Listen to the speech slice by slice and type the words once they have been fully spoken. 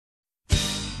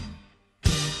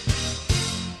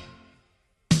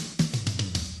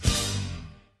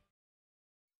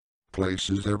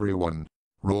Places everyone.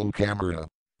 Roll camera.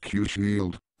 Cue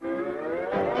shield.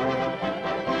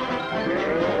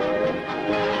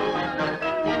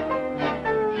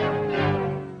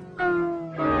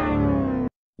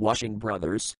 Washing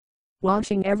brothers.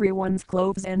 Washing everyone's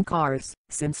clothes and cars,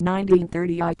 since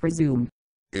 1930 I presume.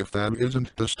 If that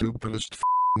isn't the stupidest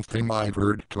thing I've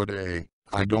heard today,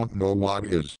 I don't know what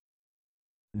is.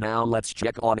 Now let's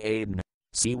check on Aiden.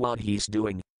 See what he's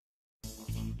doing.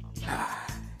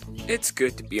 It's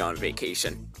good to be on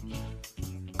vacation.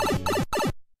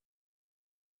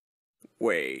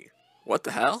 Wait, what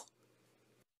the hell?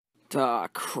 Ah,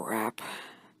 crap.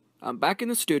 I'm back in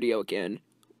the studio again.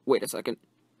 Wait a second.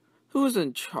 Who was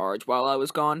in charge while I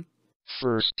was gone?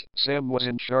 First, Sam was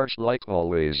in charge like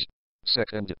always.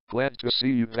 Second, glad to see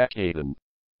you back, Aiden.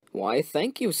 Why,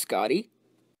 thank you, Scotty.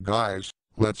 Guys,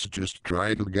 let's just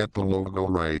try to get the logo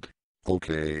right.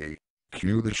 Okay.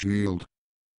 Cue the shield.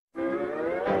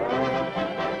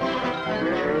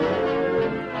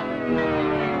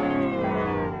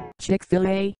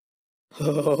 Chick-fil-A.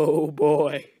 Oh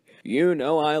boy. You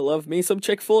know I love me some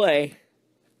Chick-fil-A.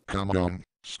 Come on,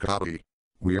 Scotty.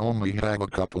 We only have a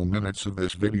couple minutes of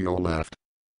this video left.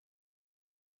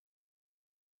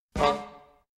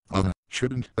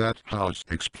 Shouldn't that house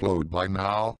explode by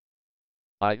now?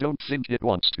 I don't think it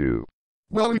wants to.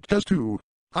 Well, it has to.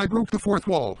 I broke the fourth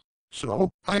wall, so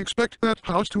I expect that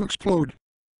house to explode.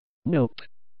 Nope.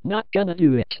 Not gonna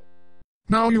do it.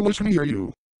 Now you listen here,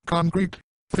 you concrete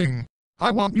thing. I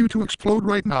want you to explode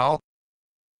right now.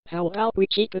 How about we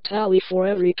keep a tally for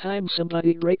every time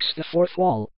somebody breaks the fourth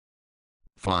wall?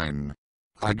 Fine.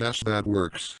 I guess that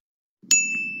works.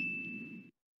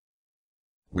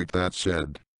 With that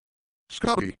said,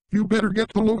 Scotty, you better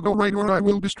get the logo right or I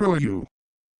will destroy you.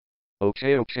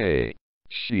 Okay.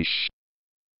 Sheesh.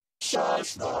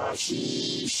 Shush the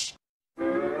sheesh.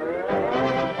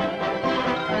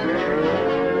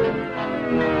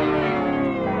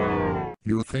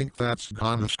 You think that's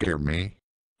gonna scare me?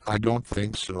 I don't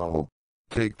think so.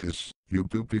 Take this, you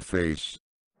poopy face.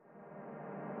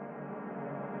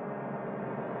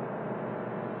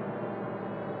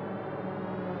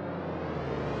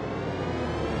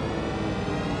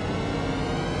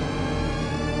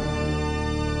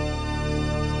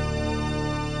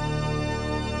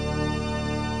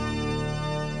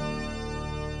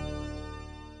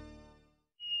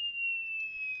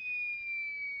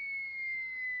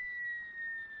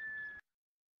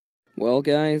 Well,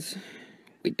 guys,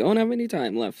 we don't have any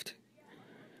time left.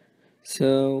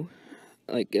 So,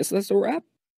 I guess that's a wrap.